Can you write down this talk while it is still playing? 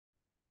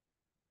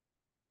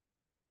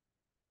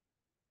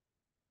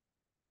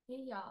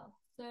Hey y'all.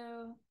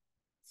 So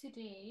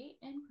today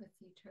in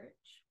Pussy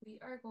Church, we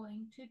are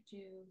going to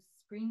do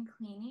spring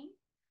cleaning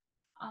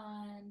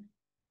on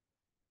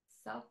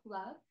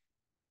self-love.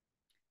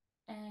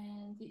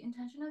 And the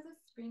intention of this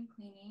spring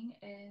cleaning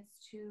is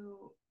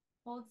to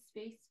hold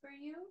space for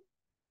you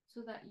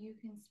so that you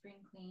can spring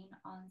clean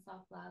on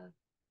self-love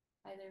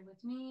either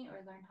with me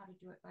or learn how to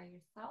do it by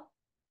yourself.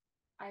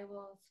 I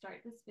will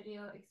start this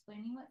video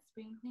explaining what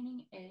spring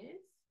cleaning is,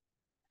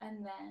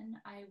 and then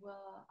I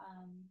will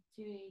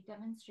do a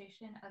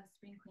demonstration of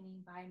spring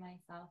cleaning by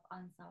myself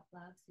on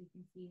self-love so you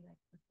can see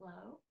like the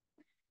flow.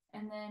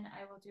 And then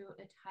I will do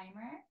a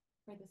timer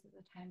for this is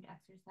a timed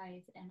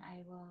exercise, and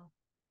I will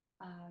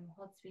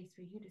hold space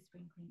for you to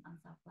spring clean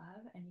on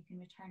self-love, and you can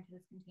return to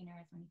this container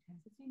as many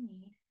times as you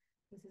need.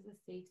 This is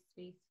a safe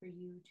space for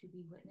you to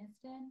be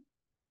witnessed in.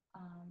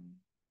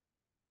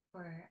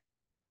 For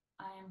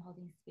I am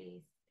holding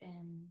space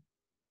in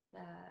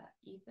the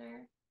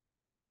ether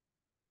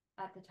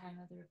at the time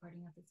of the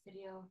recording of this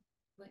video,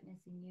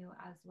 witnessing you,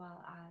 as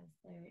well as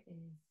there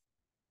is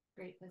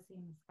great pussy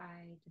in the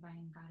sky,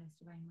 divine goddess,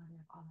 divine mother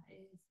of all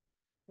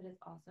that is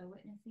also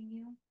witnessing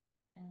you.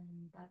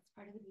 And that's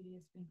part of the beauty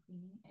of spring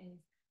cleaning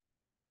is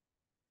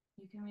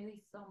you can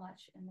release so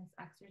much in this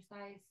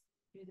exercise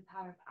through the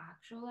power of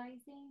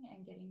actualizing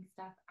and getting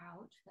stuff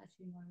out that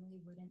you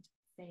normally wouldn't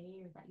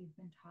say or that you've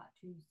been taught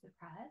to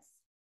suppress,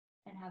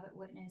 and have it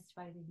witnessed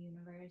by the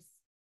universe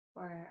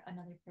or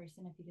another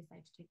person. If you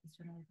decide to take this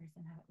to another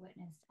person, have it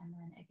witnessed, and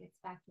then it gets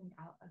vacuumed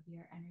out of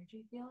your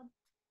energy field.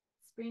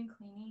 Spring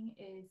cleaning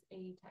is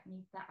a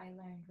technique that I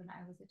learned when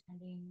I was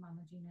attending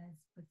Mama Gena's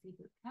Pussy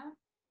bootcamp,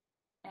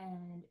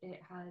 and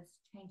it has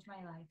changed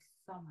my life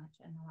so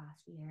much in the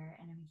last year.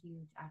 And I'm a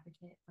huge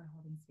advocate for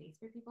holding space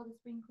for people to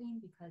spring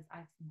clean because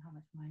I've seen how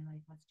much my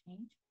life has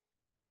changed.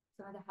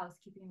 Some of the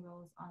housekeeping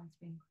rules on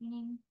spring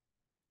cleaning: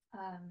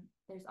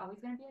 there's always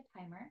going to be a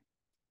timer,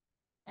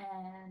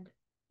 and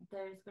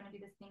there's going to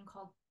be this thing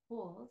called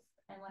pulls.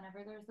 And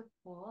whenever there's a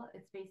pull,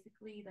 it's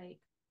basically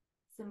like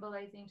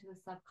symbolizing to the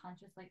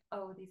subconscious, like,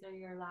 oh, these are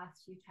your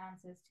last few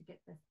chances to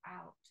get this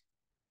out.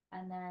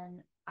 And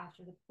then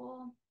after the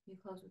pull, you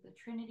close with a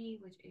trinity,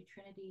 which a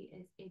trinity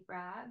is a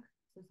brag,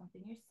 so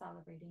something you're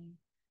celebrating,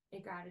 a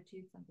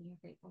gratitude, something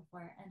you're grateful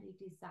for, and a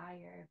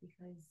desire,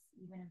 because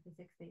even in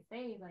physics they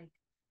say like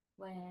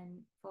when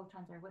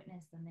photons are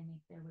witnessed, then they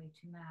make their way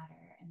to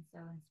matter. And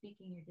so in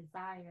speaking your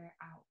desire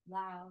out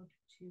loud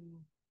to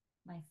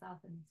myself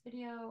in this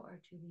video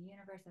or to the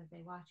universe as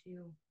they watch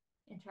you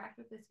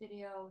interact with this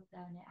video,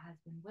 then it has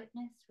been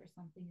witnessed, for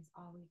something is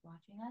always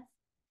watching us,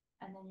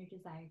 and then your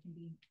desire can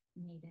be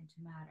made into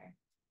matter.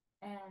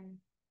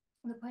 And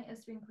the point of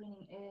spring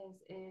cleaning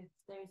is if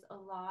there's a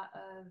lot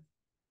of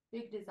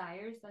big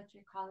desires that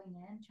you're calling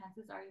in,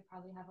 chances are you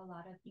probably have a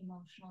lot of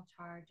emotional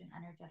charge and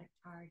energetic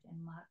charge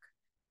and muck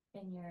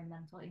in your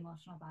mental,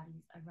 emotional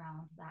bodies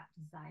around that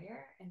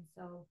desire. And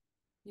so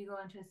you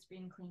go into a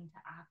spring clean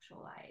to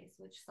actualize,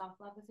 which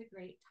self-love is a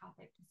great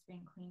topic to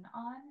spring clean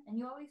on. And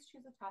you always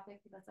choose a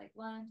topic that's like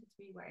 1 to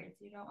 3 words.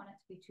 You don't want it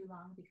to be too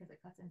long because it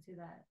cuts into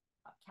the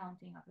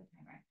counting of the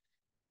timer.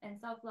 And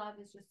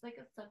self-love is just like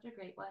such a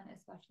great one,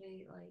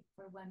 especially like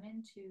for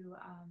women to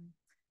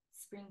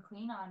spring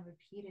clean on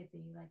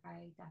repeatedly. Like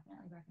I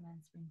definitely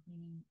recommend spring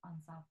cleaning on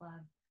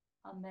self-love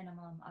a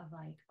minimum of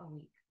like a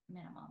week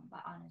minimum.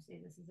 But honestly,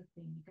 this is a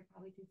clean you could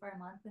probably do for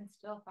a month and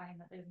still find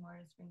that there's more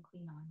to spring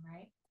clean on,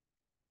 right?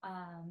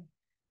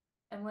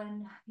 And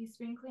when you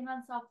spring clean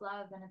on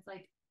self-love, then it's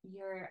like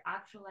you're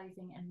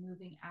actualizing and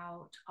moving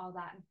out all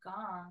that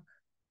gunk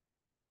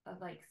of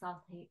like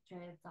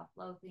self-hatred,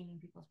 self-loathing,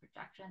 people's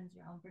projections,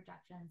 your own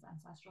projections,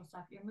 ancestral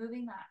stuff. You're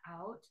moving that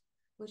out,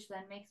 which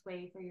then makes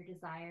way for your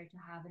desire to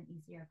have an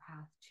easier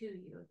path to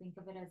you. Think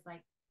of it as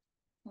like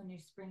when you're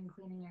spring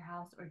cleaning your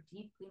house or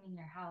deep cleaning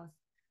your house.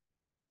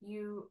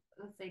 You,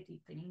 let's say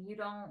deep cleaning, you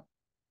don't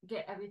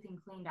get everything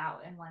cleaned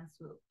out in one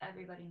swoop.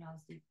 Everybody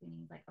knows deep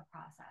cleaning is like a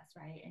process,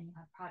 right? And you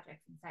have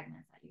projects and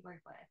segments that you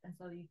work with. And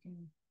so you can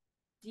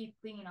deep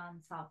clean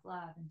on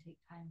self-love and take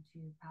time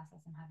to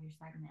process and have your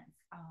segments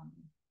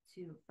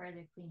to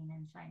further clean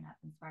and shine up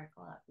and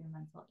sparkle up your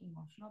mental,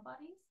 emotional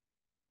bodies.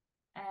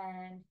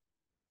 And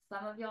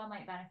some of y'all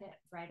might benefit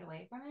right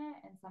away from it,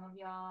 and some of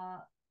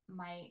y'all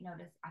might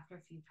notice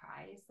after a few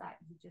tries that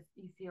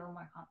you feel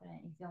more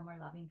confident, you feel more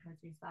loving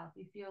towards yourself.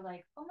 You feel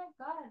like, oh my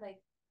god,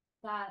 like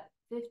that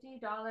 $50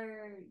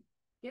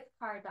 gift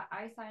card that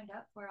I signed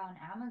up for on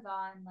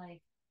Amazon,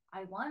 like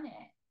I won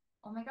it.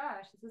 Oh my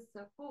gosh, this is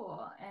so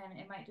cool. And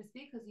it might just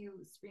be because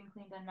you spring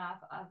cleaned enough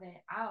of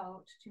it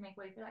out to make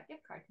way for that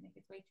gift card to make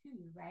its way to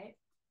you, right?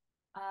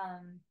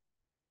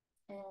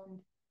 And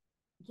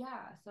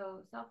yeah,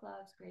 so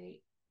self-love's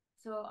great.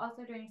 So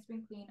also during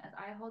spring clean, as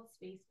I hold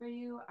space for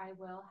you, I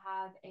will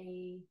have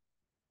a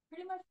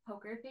pretty much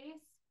poker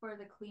face for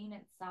the clean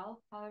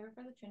itself. However,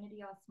 for the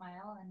Trinity, I'll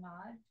smile and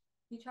nod.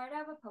 You try to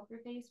have a poker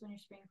face when you're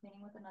spring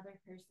cleaning with another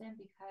person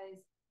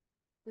because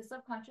the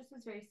subconscious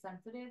is very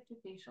sensitive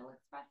to facial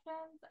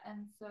expressions.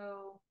 And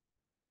so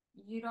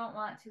you don't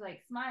want to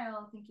like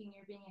smile thinking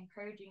you're being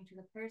encouraging to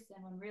the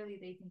person when really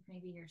they think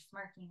maybe you're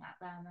smirking at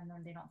them, and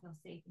then they don't feel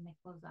safe and they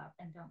close up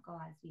and don't go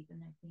as deep in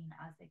their clean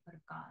as they could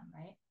have gone,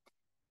 right?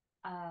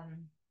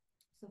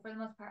 So for the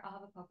most part, I'll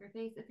have a poker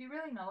face. If you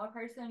really know a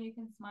person, you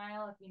can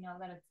smile if you know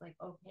that it's like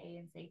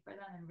okay and safe for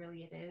them and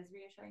really it is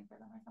reassuring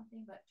for them or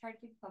something, but try to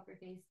keep a poker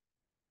face.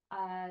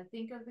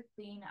 Think of the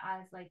clean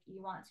as like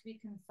you want to be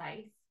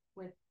concise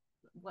with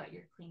what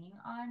you're cleaning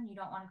on. You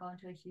don't want to go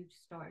into a huge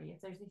story.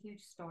 If there's a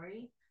huge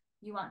story,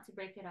 you want to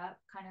break it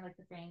up, kind of like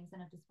the frames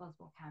in a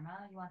disposable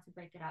camera. You want to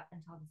break it up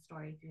and tell the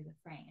story through the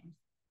frames.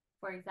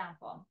 For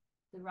example,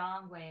 the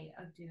wrong way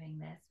of doing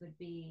this would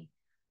be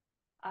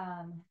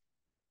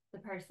the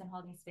person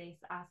holding space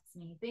asks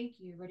me, "Thank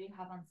you. What do you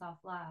have on self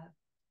love?"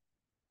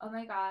 Oh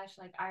my gosh,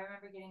 like I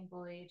remember getting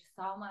bullied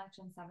so much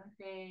in seventh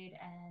grade,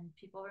 and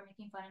people were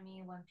making fun of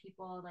me when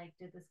people like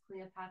did this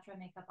Cleopatra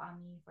makeup on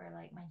me for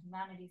like my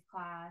humanities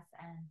class,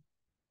 and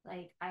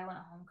like I went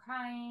home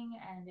crying,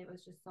 and it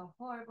was just so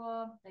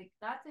horrible. Like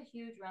that's a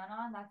huge run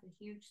on, that's a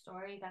huge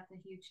story, that's a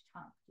huge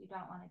chunk. You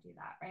don't want to do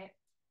that, right?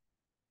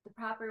 The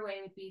proper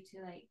way would be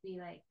to like be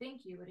like,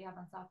 "Thank you. What do you have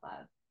on self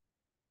love?"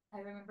 I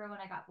remember when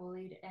I got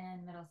bullied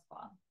in middle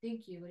school.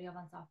 "Thank you. What do you have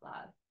on self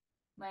love?"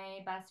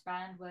 My best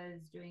friend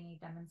was doing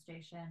a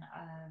demonstration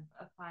of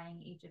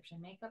applying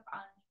Egyptian makeup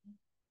on me,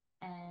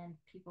 and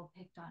people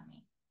picked on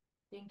me.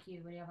 "Thank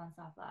you. What do you have on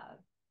self love?"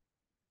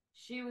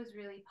 She was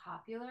really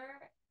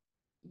popular.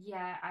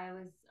 Yeah, I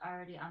was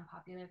already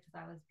unpopular because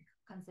I was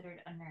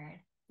considered a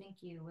nerd.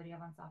 "Thank you. What do you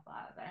have on self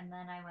love?" And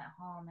then I went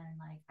home and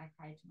like I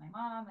cried to my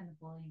mom, and the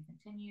bullying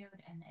continued,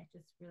 and it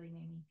just really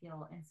made me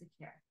feel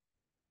insecure.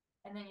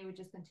 And then you would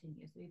just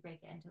continue. So you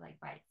break it into like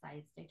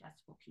bite-sized,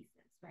 digestible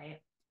pieces,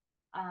 right?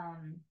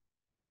 Um,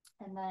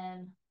 and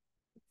then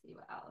let's see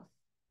what else.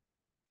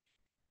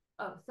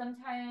 Oh,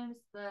 sometimes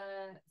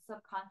the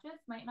subconscious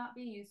might not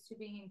be used to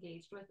being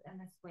engaged with in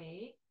this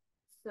way.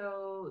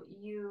 So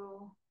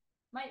you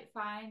might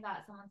find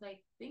that someone's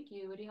like, "Thank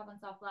you. What do you have on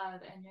self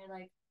love?" And you're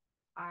like,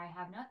 "I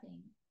have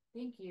nothing.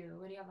 Thank you.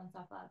 What do you have on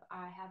self love?"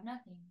 "I have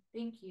nothing.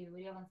 Thank you. What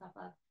do you have on self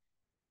love?"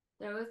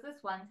 There was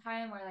this one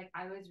time where like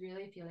I was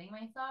really feeling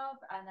myself,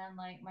 and then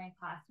like my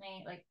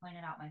classmate like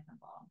pointed out my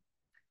pimple.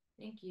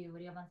 "Thank you. What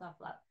do you have on self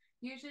love?"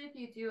 Usually, if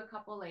you do a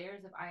couple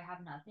layers of "I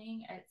have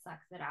nothing," it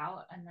sucks it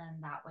out, and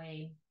then that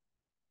way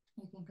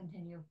you can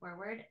continue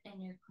forward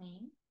and you're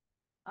clean.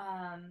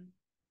 Um,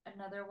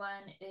 Another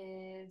one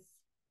is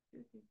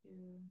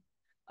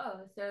oh,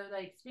 so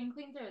like spring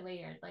cleans are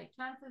layered. Like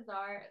chances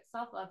are,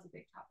 self love's a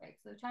big topic.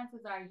 So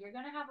chances are you're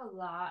gonna have a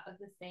lot of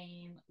the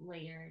same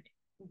layered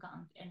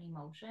gunk and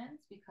emotions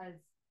because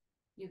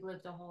you've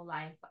lived a whole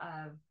life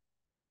of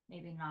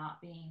maybe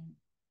not being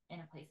in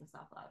a place of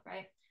self love,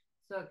 right?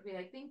 So it could be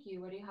like, "Thank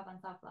you. What do you have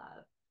on self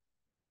love?"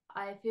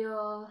 "I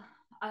feel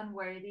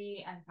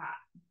unworthy and fat."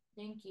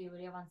 "Thank you. What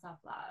do you have on self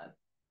love?"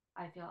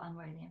 "I feel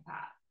unworthy and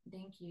fat."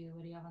 "Thank you.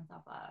 What do you have on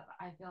self love?"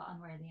 "I feel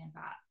unworthy and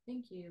fat."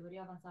 "Thank you. What do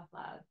you have on self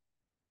love?"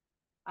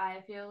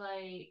 "I feel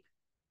like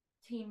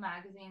teen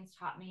magazines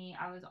taught me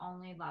I was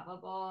only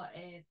lovable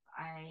if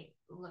I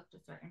looked a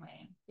certain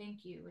way."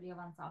 "Thank you. What do you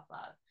have on self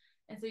love?"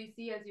 And so you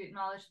see, as you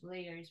acknowledge the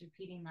layers,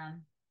 repeating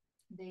them,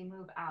 they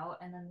move out,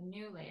 and then the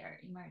new layer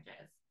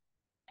emerges.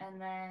 And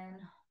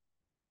then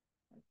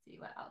let's see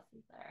what else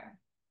is there.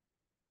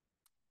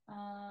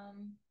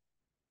 Um,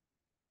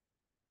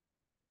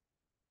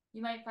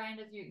 you might find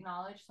as you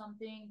acknowledge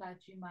something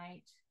that you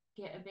might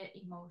get a bit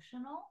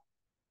emotional,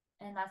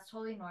 and that's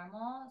totally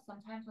normal.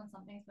 Sometimes when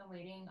something's been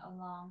waiting a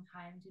long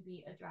time to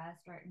be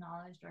addressed or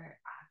acknowledged or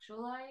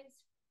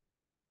actualized,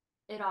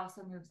 it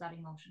also moves that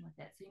emotion with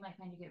it. So you might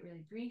find you get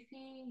really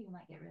griefy, you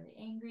might get really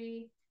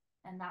angry,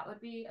 and that would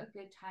be a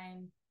good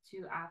time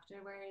to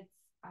afterwards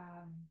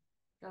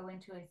go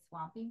into a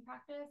swamping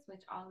practice,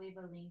 which I'll leave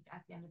a link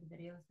at the end of the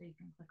video so you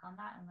can click on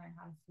that and learn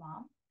how to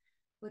swamp,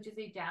 which is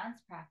a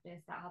dance practice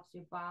that helps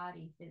your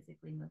body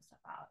physically move stuff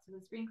out. So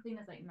the spring clean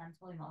is like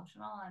mental,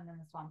 emotional, and then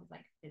the swamp is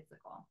like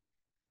physical.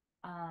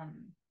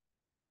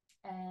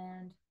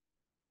 And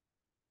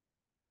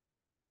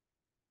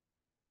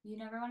you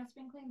never want to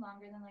spring clean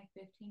longer than like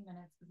 15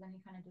 minutes because then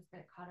you kind of just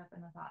get caught up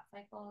in the thought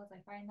cycles.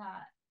 I find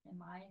that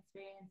in my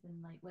experience and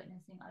like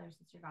witnessing other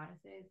sister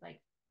goddesses, like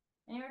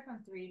anywhere from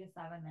 3 to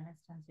 7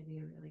 minutes tends to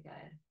be a really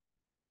good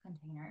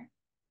container.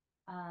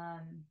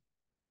 Um,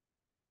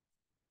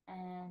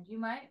 and you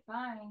might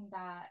find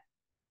that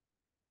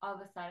all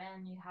of a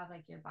sudden you have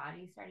like your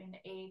body starting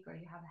to ache or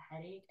you have a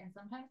headache. And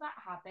sometimes that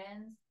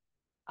happens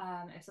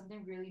if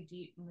something really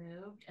deep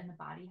moved and the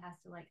body has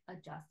to like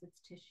adjust its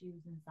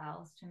tissues and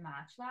cells to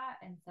match that.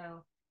 And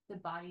so the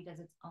body does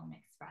its own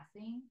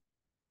expressing.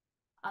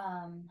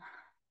 Um,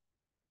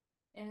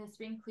 in the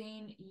spring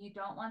clean, you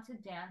don't want to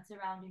dance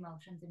around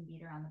emotions and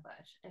beat around the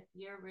bush. If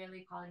you're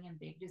really calling in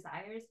big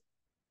desires,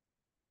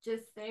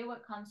 just say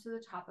what comes to the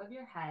top of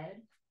your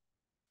head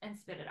and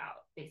spit it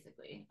out,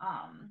 basically.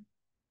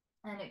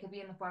 And it could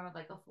be in the form of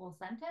like a full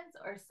sentence,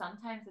 or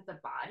sometimes it's a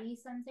body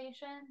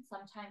sensation.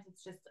 Sometimes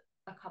it's just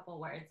a couple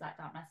words that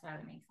don't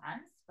necessarily make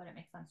sense, but it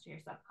makes sense to your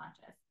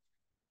subconscious.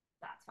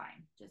 that's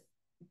fine. Just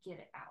get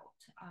it out.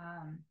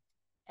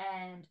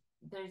 And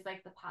there's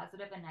like the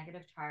positive and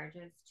negative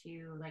charges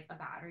to like a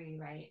battery,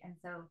 right? And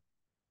so,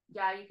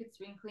 yeah, you could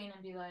spring clean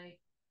and be like,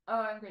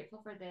 oh, I'm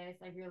grateful for this.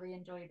 I really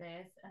enjoy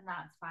this. And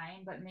that's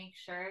fine. But make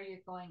sure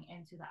you're going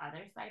into the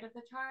other side of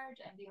the charge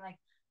and being like,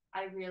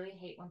 I really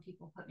hate when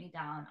people put me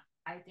down.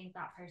 I think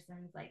that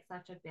person's like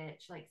such a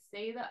bitch. Like,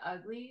 say the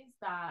uglies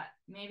that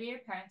maybe your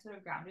parents would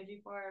have grounded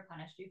you for or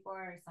punished you for,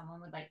 or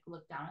someone would like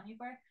look down on you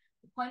for.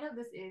 The point of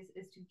this is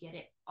to get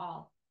it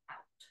all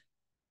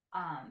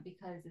out.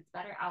 Because it's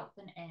better out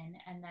than in,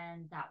 and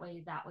then that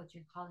way that what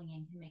you're calling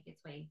in can make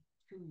its way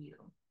to you.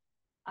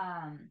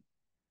 Um,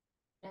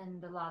 in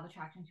the law of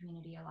attraction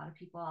community, a lot of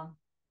people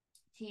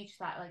teach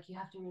that like you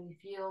have to really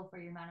feel for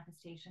your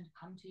manifestation to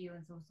come to you,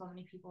 and so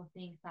many people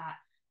think that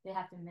they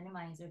have to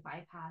minimize or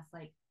bypass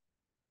like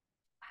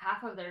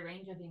half of their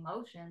range of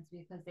emotions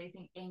because they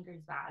think anger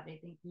is bad, they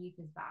think grief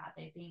is bad,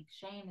 they think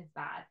shame is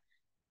bad.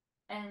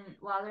 And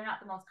while they're not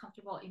the most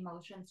comfortable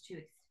emotions to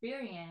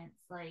experience,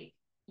 like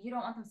you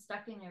don't want them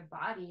stuck in your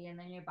body and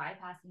then you're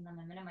bypassing them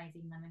and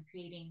minimizing them and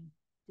creating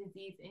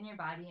disease in your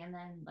body. And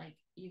then like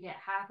you get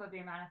half of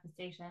your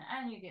manifestation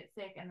and you get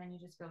sick and then you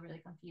just feel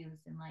really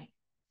confused and like,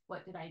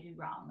 what did I do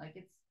wrong? Like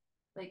it's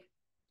like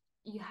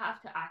you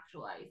have to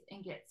actualize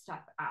and get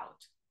stuff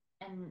out.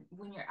 And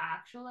when you're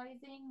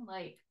actualizing,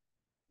 like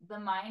the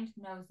mind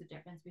knows the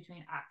difference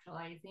between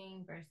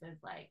actualizing versus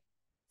like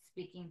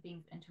speaking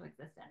things into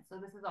existence. So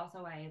this is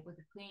also why with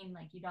a clean,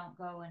 like you don't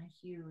go in a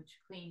huge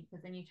clean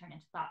because then you turn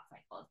into thought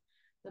cycles.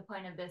 The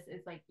point of this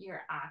is like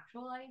you're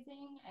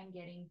actualizing and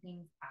getting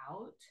things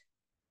out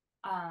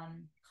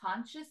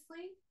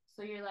consciously.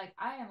 So you're like,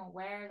 I am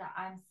aware that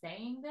I'm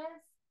saying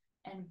this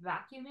and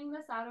vacuuming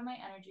this out of my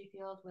energy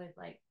field with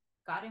like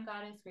God and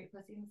Goddess, Great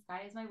Pussy in the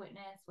Sky as my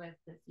witness, with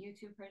this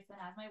YouTube person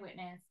as my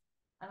witness.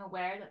 I'm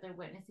aware that they're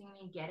witnessing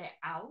me get it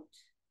out.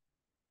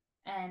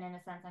 And in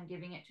a sense, I'm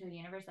giving it to the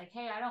universe, like,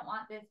 hey, I don't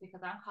want this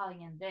because I'm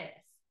calling in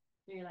this.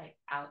 So you're like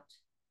out,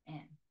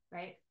 in,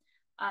 right?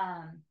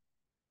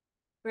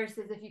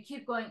 Versus if you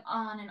keep going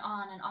on and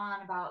on and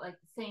on about like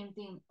the same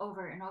thing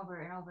over and over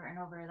and over and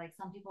over, like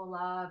some people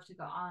love to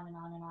go on and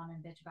on and on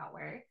and bitch about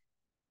work.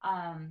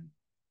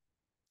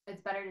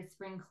 It's better to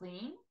spring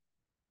clean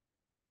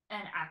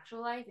and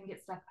actualize and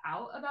get stuff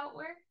out about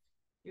work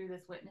through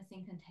this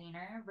witnessing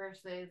container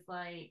versus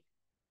like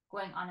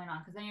going on and on,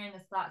 because then you're in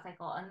this thought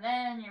cycle and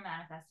then you're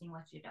manifesting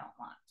what you don't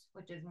want,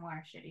 which is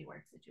more shitty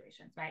work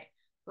situations, right?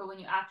 But when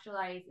you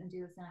actualize and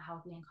do this in a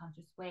healthy and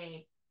conscious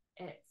way,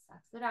 it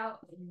sucks it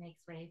out and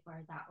makes way for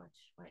that which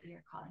what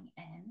you're calling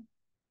in.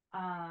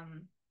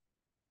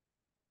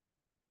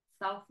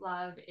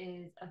 Self-love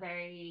is a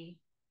very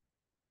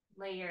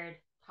layered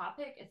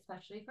topic,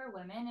 especially for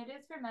women. It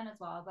is for men as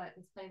well, but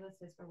this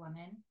playlist is for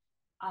women,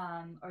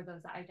 or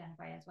those that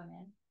identify as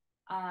women.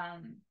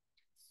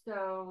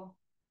 So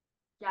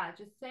yeah,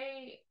 just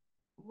say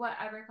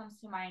whatever comes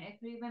to mind. It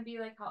could even be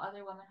like how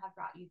other women have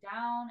brought you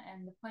down.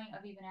 And the point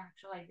of even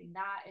actualizing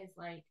that is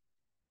like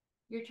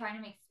you're trying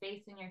to make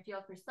space in your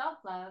field for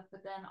self-love,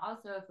 but then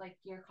also if like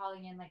you're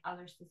calling in like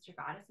other sister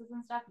goddesses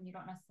and stuff and you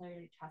don't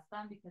necessarily trust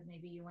them because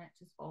maybe you went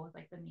to school with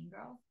like the mean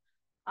girls,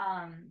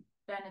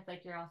 then it's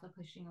like you're also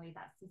pushing away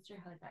that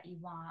sisterhood that you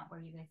want where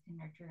you guys can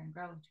nurture and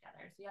grow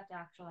together. So you have to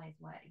actualize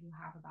what you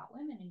have about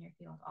women in your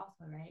field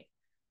also, right?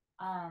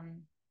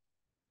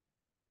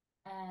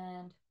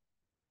 And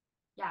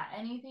yeah,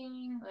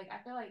 anything like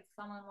I feel like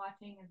someone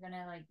watching is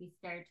gonna like be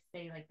scared to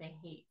say like they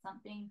hate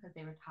something because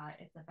they were taught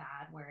it's a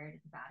bad word,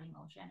 it's a bad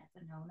emotion, it's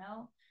a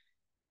no-no.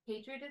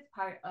 Hatred is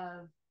part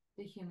of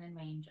the human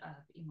range of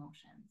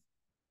emotions,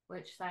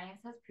 which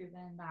science has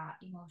proven that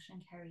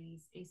emotion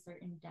carries a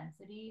certain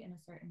density and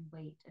a certain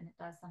weight, and it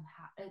does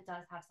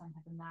have some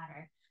type of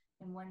matter.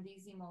 And when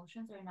these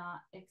emotions are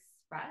not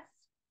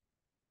expressed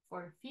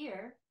for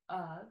fear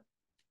of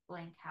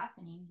blank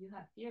happening, you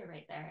have fear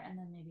right there, and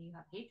then maybe you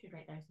have hatred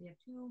right there. So you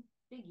have two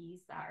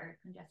biggies that are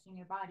congesting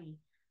your body.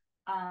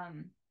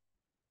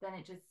 Then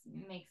it just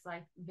makes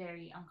life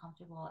very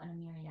uncomfortable in a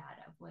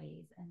myriad of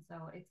ways. And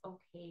so it's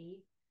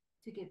okay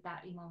to get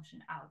that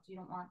emotion out. You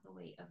don't want the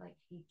weight of like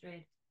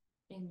hatred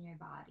in your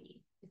body.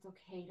 It's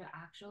okay to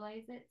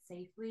actualize it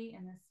safely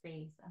in this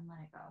space and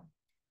let it go.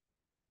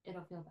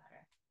 It'll feel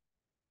better.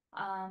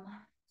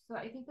 So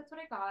I think that's what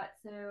I got.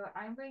 So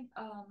I'm going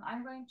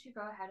to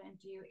go ahead and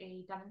do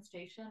a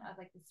demonstration of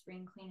like the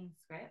spring cleaning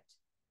script,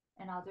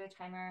 and I'll do a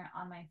timer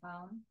on my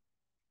phone,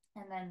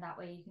 and then that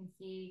way you can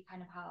see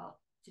kind of how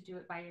to do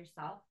it by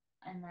yourself.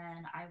 And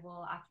then I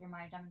will, after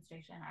my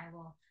demonstration, I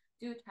will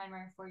do a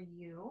timer for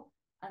you,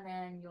 and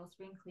then you'll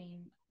spring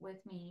clean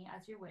with me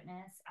as your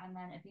witness. And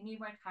then if you need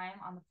more time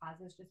on the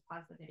pauses, just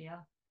pause the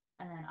video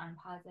and then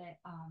unpause it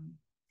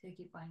to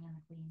keep going in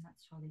the clean.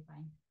 That's totally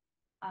fine.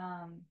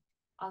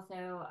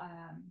 Also,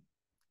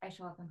 I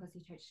show up in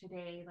Pussy Church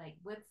today, like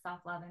with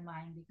self-love in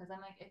mind, because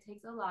I'm like, it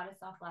takes a lot of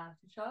self-love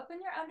to show up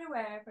in your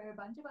underwear for a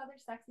bunch of other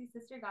sexy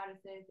sister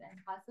goddesses and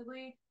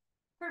possibly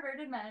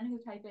perverted men who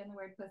type in the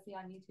word pussy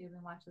on YouTube and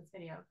watch this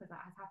video, because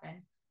that has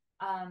happened.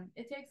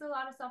 It takes a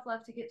lot of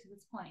self-love to get to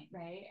this point,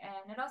 right?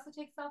 And it also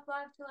takes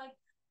self-love to like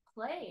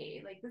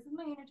play. Like this is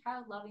my inner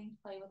child loving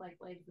to play with like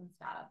legs and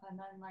stuff. And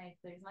then like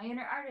there's my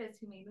inner artist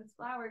who made this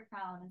flower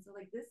crown. And so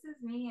like this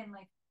is me in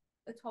like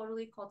a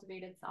totally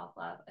cultivated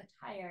self-love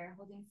attire,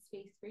 holding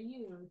space for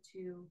you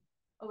to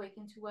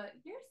awaken to what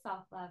your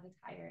self-love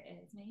attire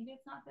is. Maybe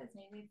it's not this,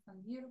 maybe it's some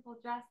beautiful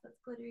dress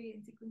that's glittery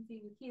and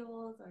sequency with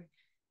heels, or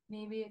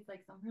maybe it's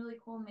like some really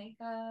cool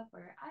makeup,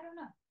 or I don't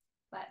know.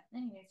 But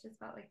anyways, just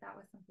felt like that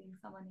was something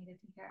someone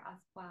needed to hear as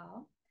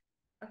well.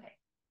 Okay,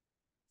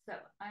 so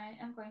I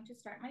am going to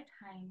start my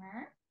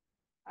timer.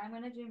 I'm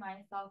going to do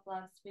my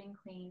self-love spring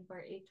clean for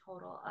a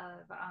total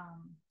of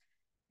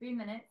 3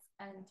 minutes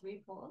and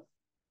 3 pulls.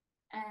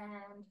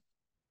 And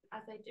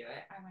as I do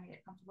it, I'm going to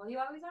get comfortable. You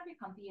always want to be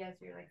comfy as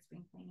you're like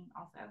spring cleaning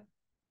also,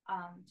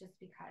 just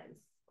because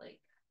like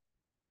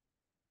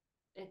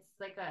it's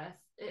like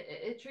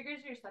it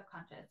triggers your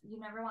subconscious. You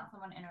never want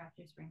someone to interrupt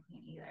your spring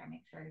clean either.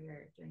 Make sure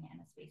you're doing it in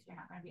a space you're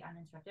not going to be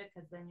uninterrupted,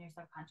 because then your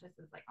subconscious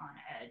is like on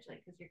edge,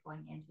 like because you're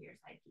going into your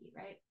psyche,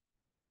 right?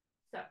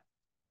 So,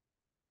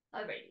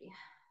 alrighty,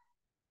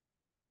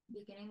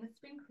 beginning the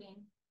spring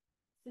clean.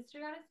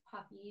 Sister Goddess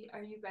Poppy, are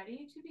you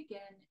ready to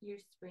begin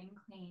your spring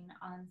clean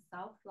on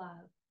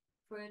self-love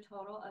for a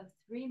total of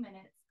 3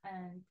 minutes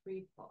and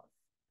 3 pulls?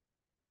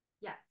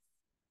 Yes.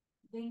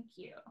 Thank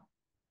you.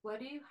 What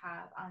do you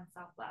have on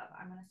self-love?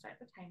 I'm going to start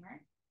the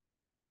timer.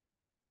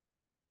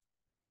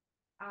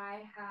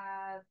 I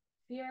have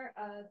fear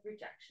of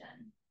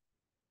rejection.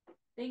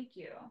 Thank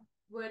you.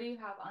 What do you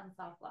have on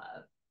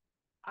self-love?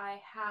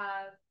 I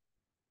have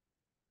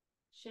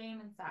shame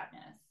and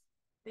sadness.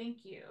 Thank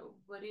you.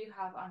 What do you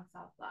have on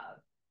self-love?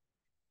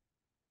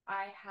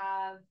 I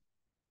have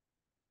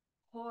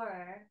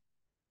horror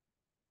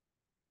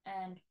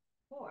and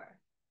horror.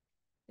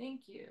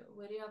 Thank you.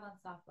 What do you have on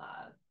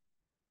self-love?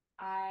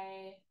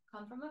 I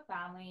come from a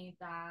family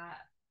that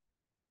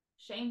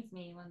shames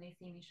me when they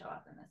see me show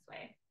up in this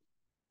way.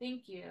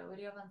 Thank you. What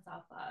do you have on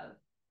self-love?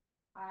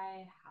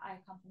 I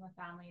come from a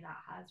family that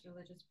has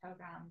religious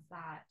programs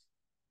that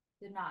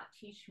did not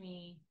teach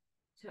me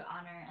to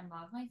honor and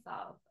love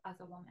myself as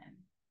a woman.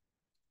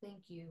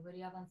 Thank you. What do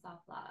you have on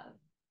self-love?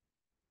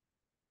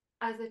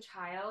 As a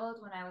child,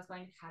 when I was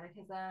going to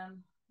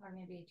catechism, or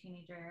maybe a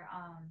teenager,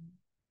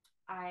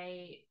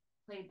 I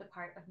played the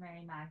part of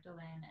Mary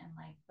Magdalene in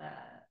like the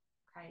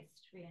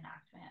Christ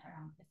reenactment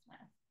around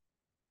Christmas.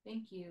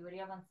 Thank you. What do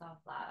you have on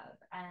self-love?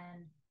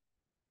 And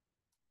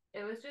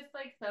it was just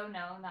like so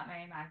known that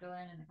Mary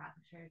Magdalene in the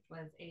Catholic Church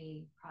was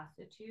a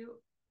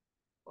prostitute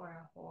or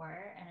a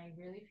whore. And I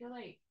really feel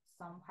like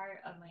some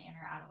part of my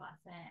inner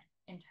adolescent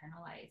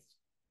internalized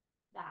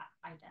that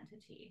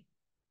identity.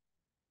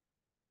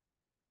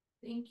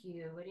 Thank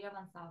you. What do you have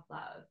on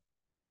self-love?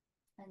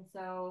 And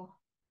so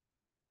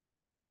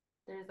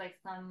there's like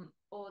some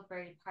old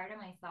buried part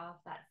of myself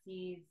that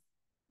sees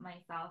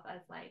myself as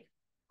like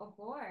a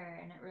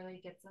whore, and it really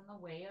gets in the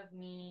way of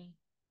me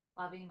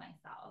loving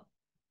myself.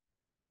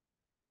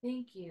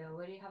 Thank you.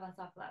 What do you have on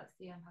self-love?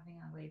 See, I'm having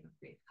a wave of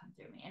grief come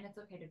through me, and it's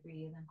okay to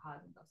breathe and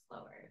pause and go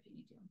slower if you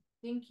need to.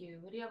 Thank you.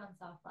 What do you have on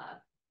self-love?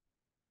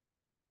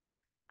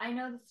 I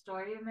know the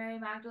story of Mary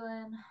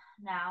Magdalene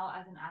now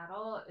as an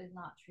adult is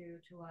not true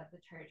to what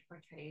the church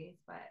portrays,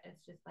 but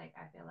it's just like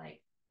I feel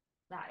like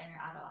that inner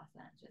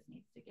adolescent just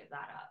needs to give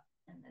that up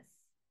in this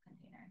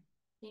container.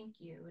 Thank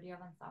you. What do you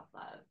have on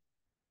self-love?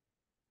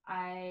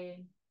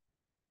 I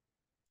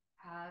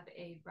have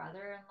a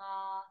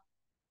brother-in-law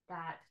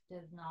that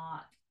does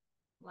not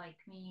like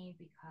me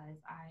because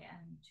I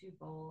am too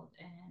bold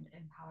and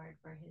empowered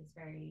for his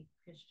very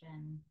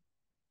Christian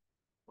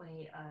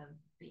way of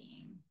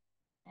being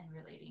and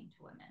relating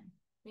to women.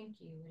 Thank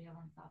you. What do you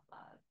have on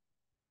self-love?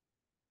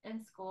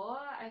 In school,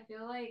 I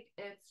feel like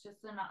it's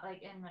just a not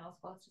like in middle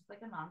school, it's just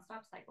like a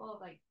nonstop cycle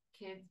of like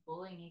kids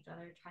bullying each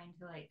other, trying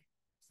to like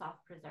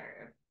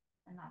self-preserve.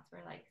 And that's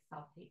where like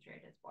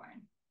self-hatred is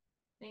born.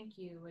 Thank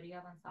you. What do you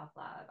have on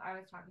self-love? I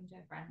was talking to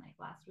a friend like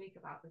last week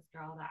about this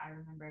girl that I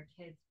remember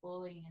kids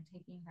bullying and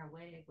taking her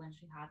wig when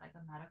she had like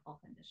a medical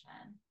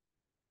condition.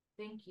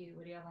 Thank you.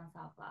 What do you have on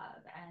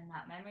self-love? And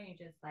that memory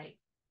just like,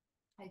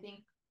 I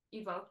think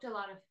evoked a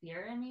lot of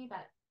fear in me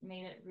that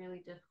made it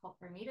really difficult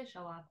for me to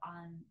show up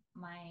on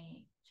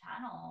my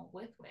channel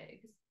with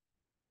wigs.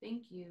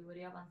 Thank you. What do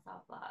you have on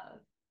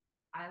self-love?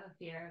 I have a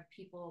fear of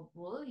people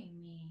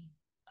bullying me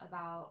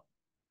about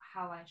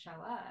how I show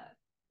up.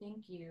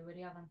 Thank you. What do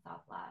you have on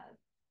self-love?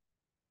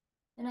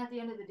 And at the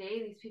end of the day,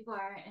 these people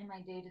aren't in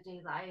my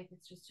day-to-day life.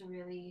 It's just a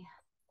really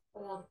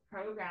old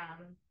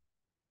program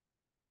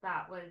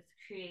that was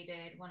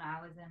created when I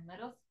was in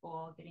middle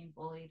school, getting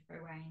bullied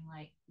for wearing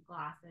like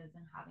glasses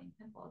and having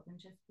pimples and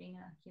just being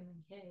a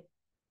human kid.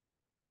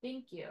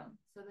 Thank you.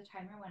 So the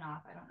timer went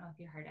off. I don't know if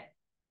you heard it.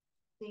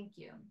 Thank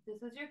you.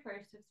 This is your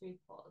first of 3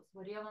 pulls.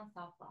 What do you have on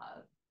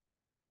self-love?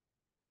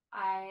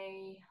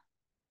 I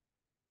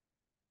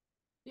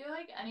feel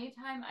like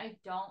anytime I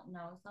don't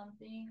know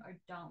something or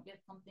don't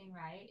get something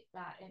right,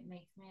 that it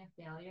makes me a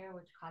failure,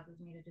 which causes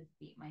me to just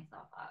beat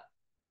myself up.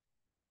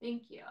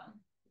 Thank you.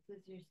 This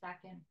is your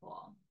second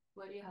pull.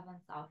 What do you have on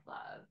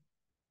self-love?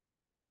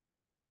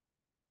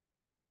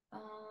 I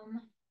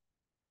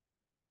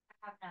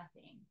have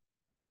nothing.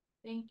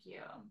 Thank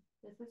you.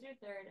 This is your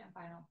third and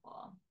final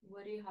pull.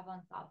 What do you have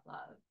on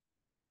self-love?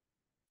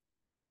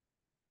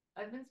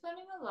 I've been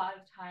spending a lot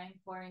of time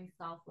pouring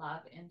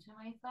self-love into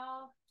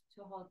myself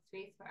to hold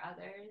space for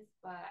others,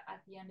 but at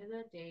the end of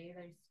the day,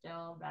 there's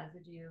still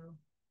residue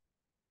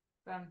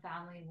from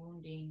family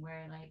wounding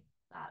where like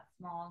that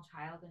small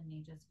child in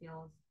me just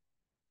feels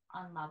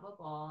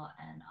unlovable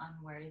and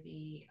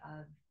unworthy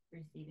of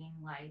receiving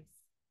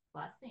life's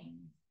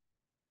blessings.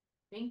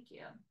 Thank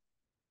you.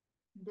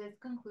 This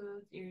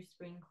concludes your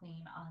spring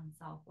clean on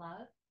self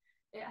love.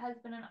 It has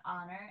been an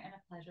honor and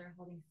a pleasure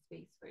holding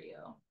space for you.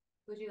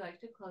 Would you like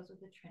to close with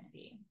the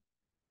Trinity?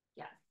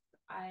 Yes.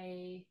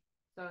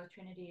 So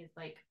Trinity is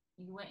like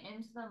you went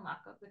into the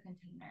muck of the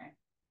container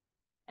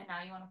and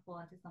now you want to pull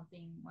into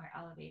something more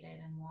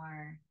elevated and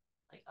more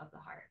like of the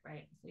heart,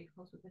 right? So you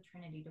close with the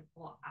Trinity to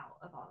pull out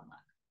of all the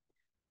muck.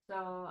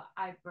 So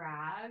I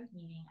brag,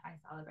 meaning I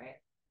celebrate.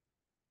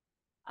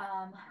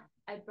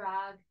 I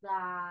brag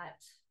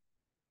that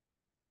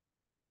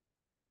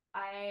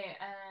I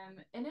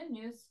am in a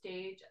new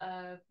stage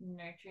of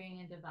nurturing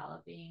and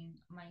developing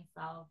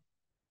myself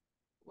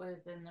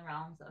within the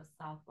realms of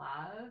self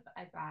love.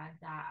 I brag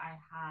that I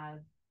have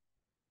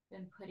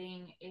been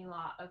putting a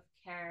lot of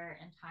care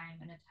and time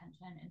and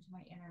attention into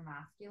my inner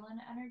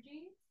masculine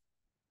energies.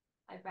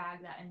 I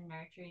brag that in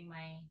nurturing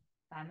my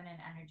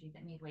feminine energy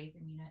that made way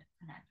for me to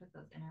connect with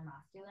those inner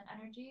masculine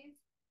energies.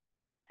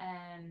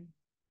 And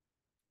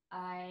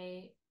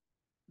I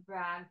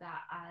brag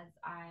that as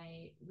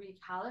I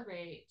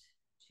recalibrate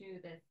to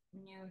this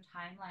new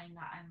timeline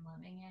that I'm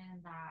living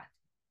in, that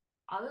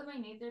all of my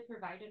needs are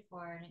provided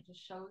for, and it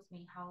just shows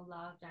me how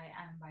loved I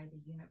am by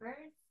the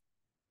universe.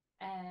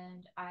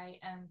 And I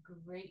am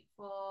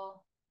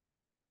grateful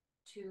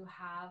to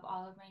have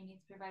all of my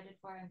needs provided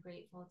for. I'm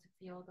grateful to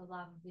feel the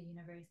love of the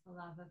universe, the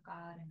love of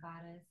God and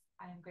Goddess.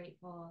 I am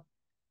grateful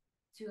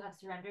to have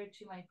surrendered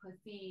to my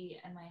pussy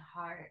and my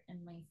heart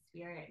and my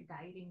spirit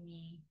guiding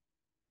me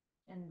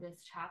in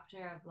this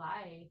chapter of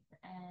life.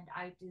 And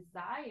I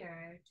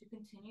desire to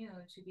continue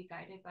to be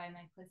guided by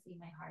my pussy,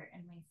 my heart,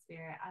 and my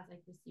spirit as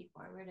I proceed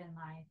forward in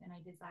life. And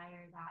I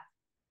desire that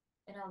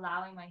in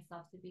allowing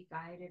myself to be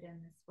guided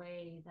in this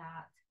way,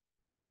 that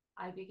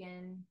I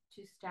begin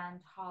to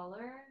stand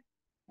taller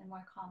and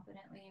more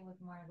confidently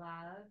with more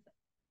love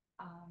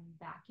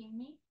backing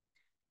me.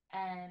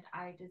 And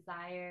I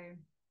desire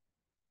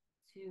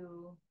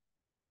to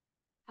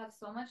have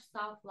so much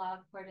self love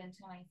poured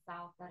into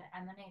myself that it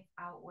emanates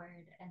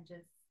outward and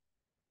just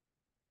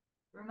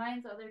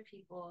reminds other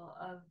people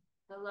of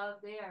the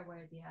love they are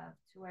worthy of,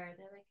 to where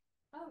they're like,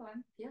 oh,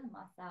 I'm feeling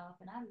myself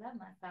and I love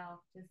myself,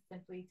 just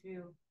simply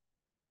through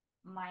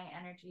my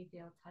energy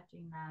field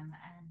touching them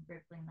and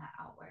rippling that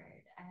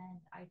outward.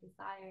 And I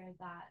desire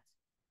that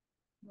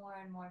more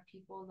and more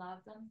people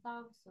love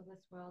themselves so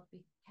this world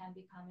can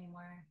become a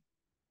more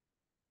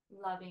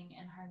loving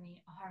and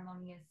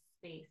harmonious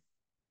space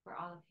for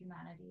all of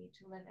humanity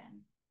to live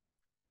in.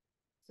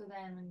 So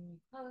then when you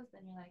close,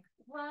 then you're like,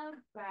 love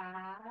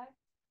back,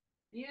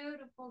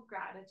 beautiful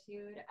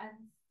gratitude, and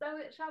so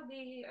it shall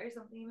be, or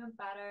something even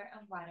better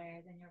and wetter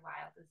than your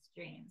wildest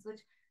dreams.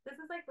 Which this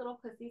is like little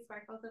pussy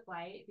sparkles of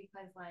light,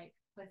 because like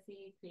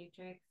pussy,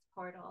 creatrix,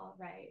 portal,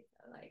 right?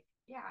 So like,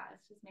 yeah,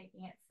 it's just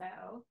making it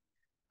so.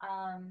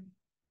 And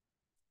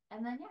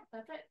then yeah,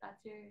 that's it.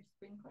 That's your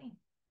spring clean.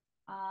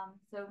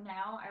 So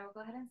now I will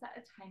go ahead and set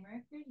a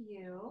timer for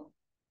you.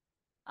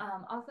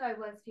 Also, I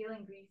was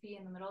feeling griefy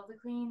in the middle of the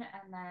clean,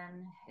 and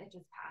then it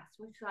just passed,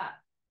 which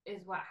that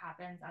is what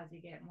happens as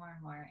you get more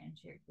and more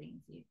into your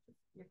cleans.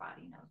 Your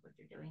body knows what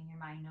you're doing, your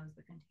mind knows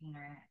the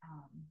container.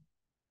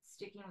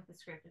 Sticking with the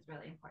script is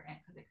really important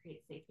because it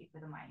creates safety for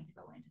the mind to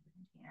go into the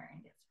container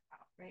and get stuff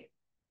out, right?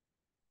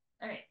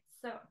 All right,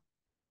 so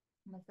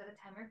I'm gonna set a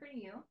timer for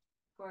you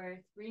for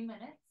 3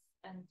 minutes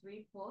and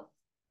 3 pulls.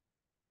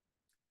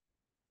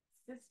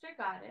 Sister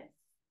Goddess,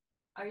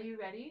 are you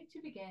ready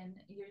to begin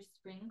your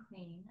spring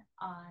clean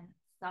on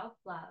self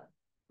love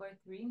for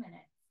 3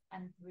 minutes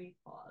and 3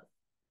 pulls?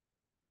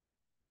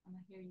 I'm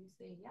gonna hear you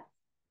say yes.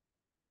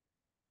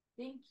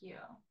 Thank you.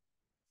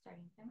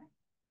 Starting timer.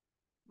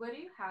 What do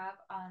you have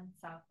on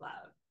self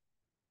love?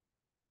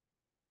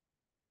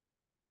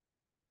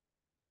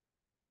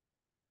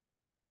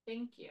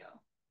 Thank you.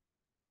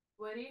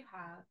 What do you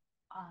have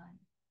on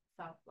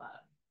self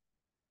love?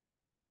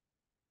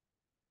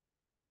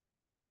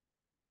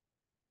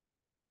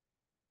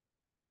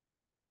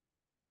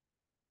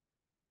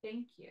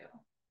 Thank you.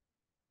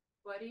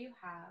 What do you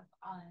have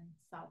on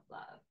self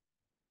love?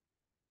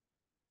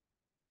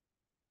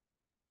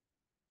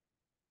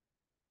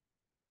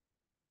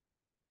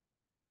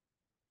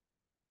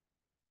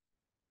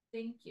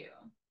 Thank you.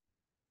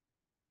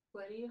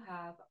 What do you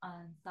have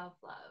on self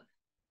love?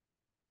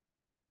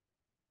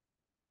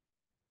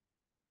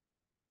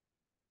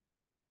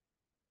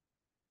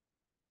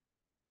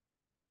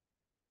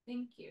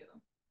 Thank you.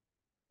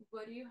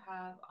 What do you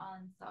have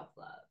on self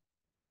love?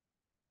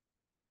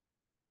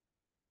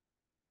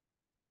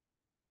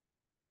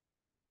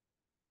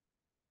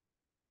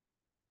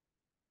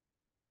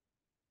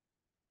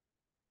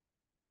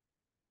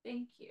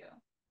 Thank you.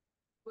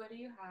 What do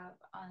you have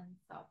on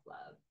self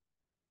love?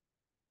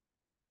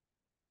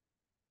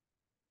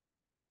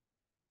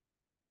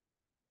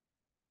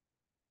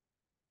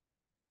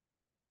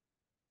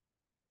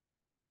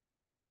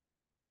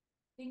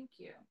 Thank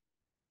you.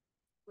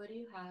 What do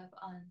you have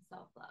on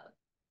self love?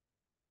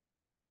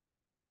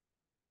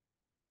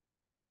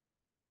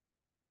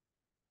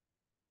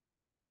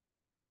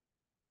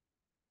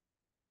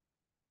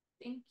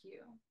 Thank you.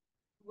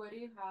 What do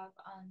you have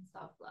on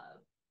self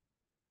love?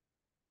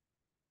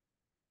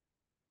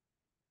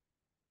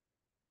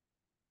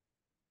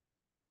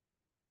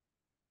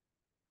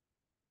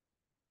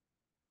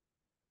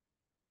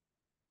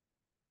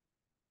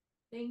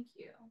 Thank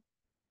you.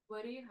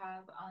 What do you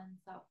have on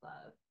self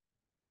love?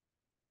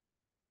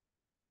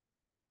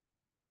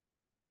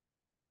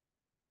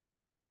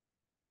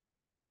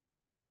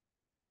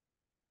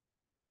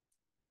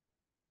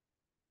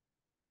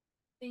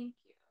 Thank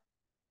you.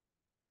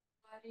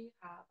 What do you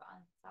have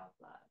on self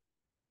love?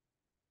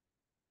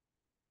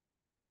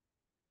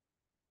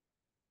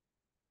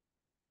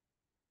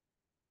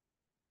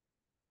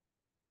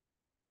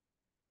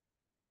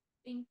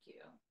 Thank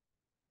you.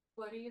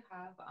 What do you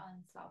have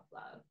on self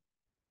love?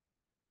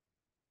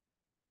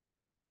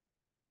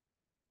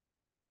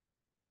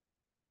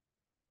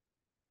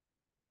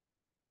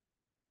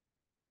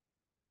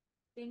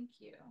 Thank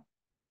you.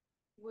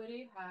 What do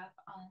you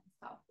have on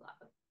self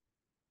love?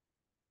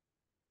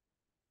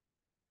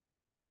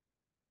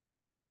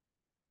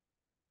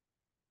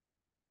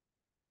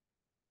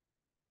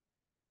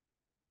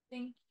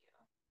 Thank you.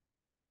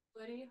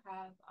 What do you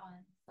have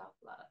on self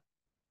love?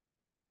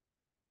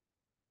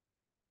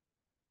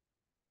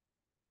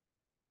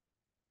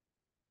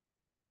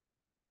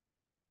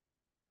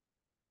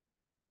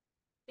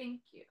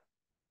 Thank you.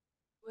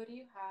 What do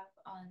you have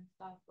on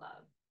self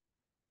love?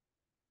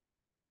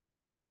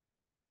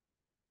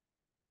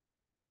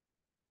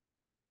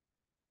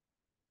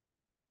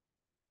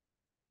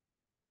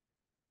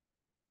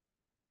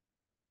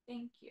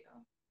 Thank you.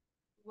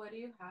 What do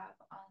you have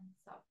on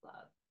self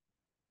love?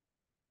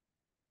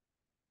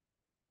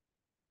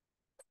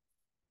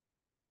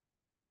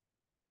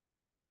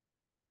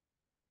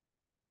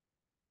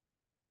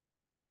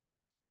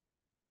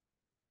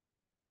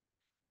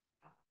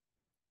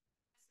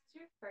 This is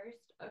your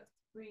first of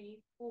three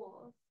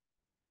pools.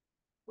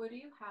 What do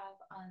you have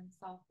on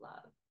self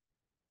love?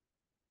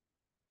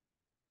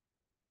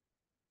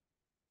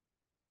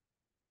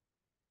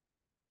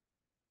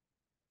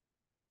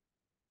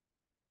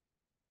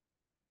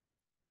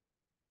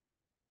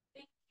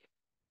 Thank you.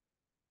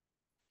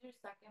 This is your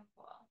second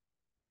pool.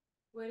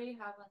 What do you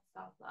have on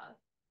self love?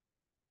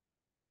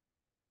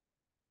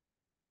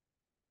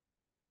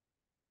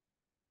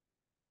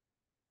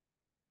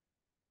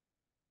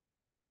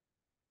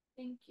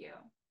 Thank you.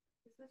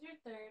 This is your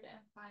third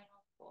and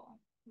final pool.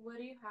 What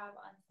do you have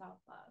on self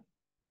love?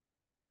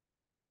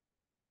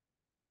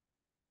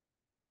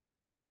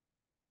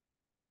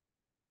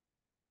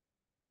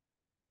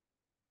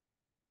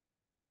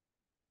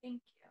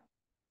 Thank you.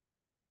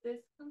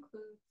 This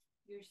concludes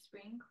your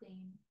spring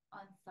clean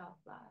on self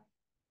love.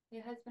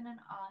 It has been an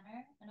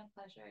honor and a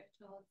pleasure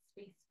to hold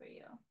space for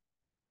you.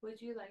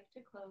 Would you like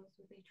to close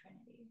with a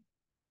trinity?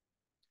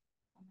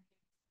 Oh my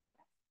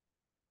goodness.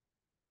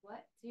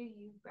 What do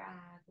you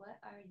brag? What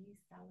are you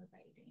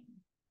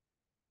celebrating?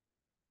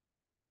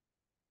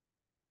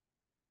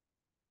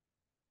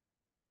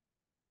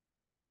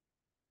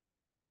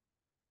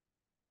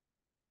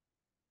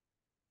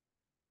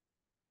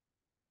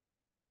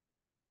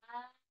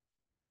 Ah,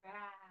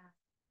 brag.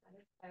 That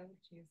is so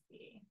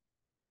juicy.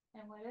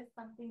 And what is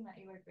something that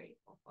you are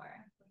grateful for?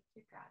 What is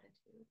your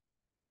gratitude?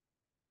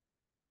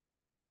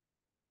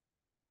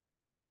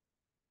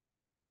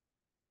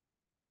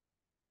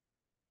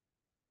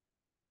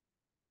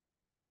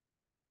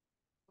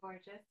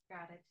 Gorgeous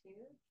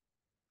gratitude.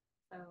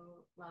 So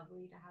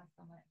lovely to have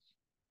so much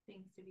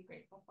things to be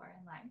grateful for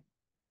in life.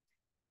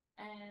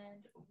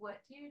 And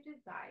what do you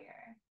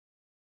desire?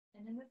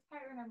 And in this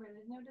part, remember,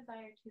 there's no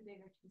desire too big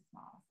or too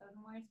small. So the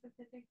more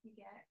specific you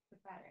get, the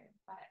better.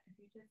 But if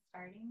you're just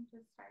starting,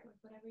 just start with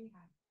whatever you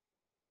have.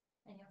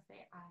 And you'll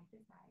say, I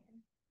desire.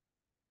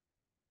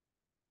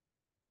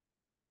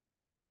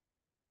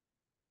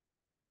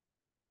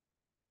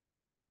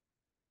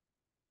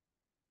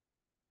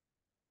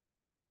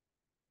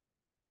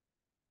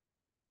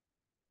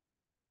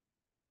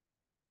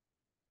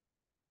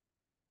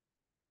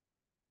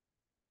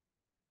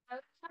 So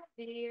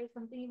happy or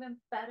something even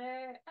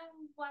better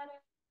and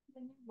wetter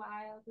than your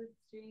wildest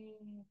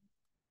dreams.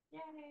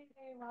 Yay!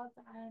 Well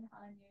done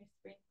on your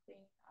spring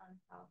clean on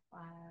self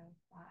love.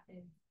 That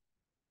is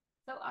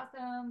so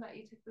awesome that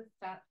you took the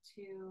step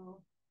to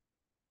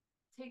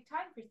take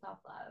time for self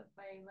love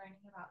by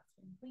learning about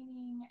spring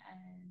cleaning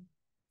and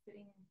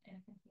sitting in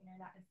a container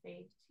that is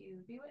safe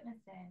to be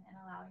witnessed in and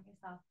allowing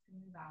yourself to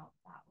move out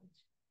that which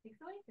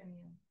takes away from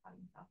you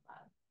having self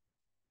love.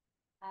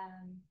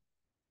 Um,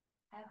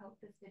 I hope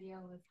this video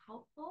was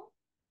helpful.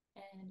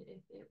 And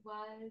if it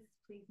was,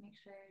 please make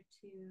sure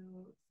to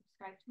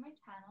subscribe to my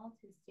channel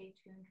to stay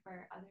tuned for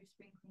other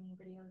spring cleaning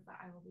videos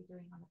that I will be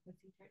doing on the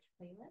Pussy Church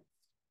playlist.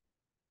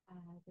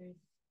 There's,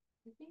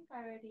 I think,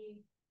 already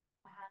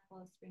a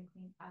handful of spring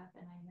cleans up,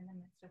 and I'm in the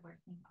midst of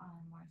working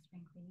on more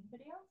spring cleaning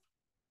videos.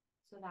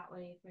 So that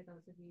way, for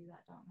those of you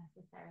that don't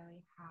necessarily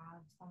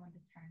have someone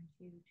to turn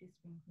to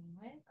spring clean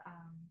with,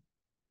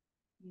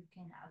 you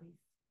can at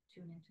least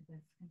tune into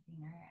this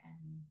container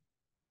and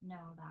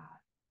know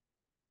that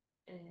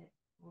it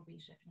will be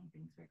shifting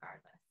things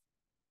regardless.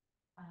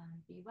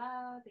 Be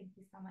well. Thank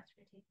you so much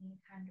for taking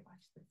time to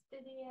watch this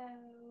video,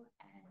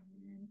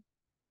 and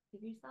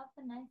give yourself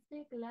a nice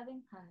big loving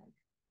hug.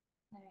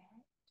 All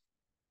right.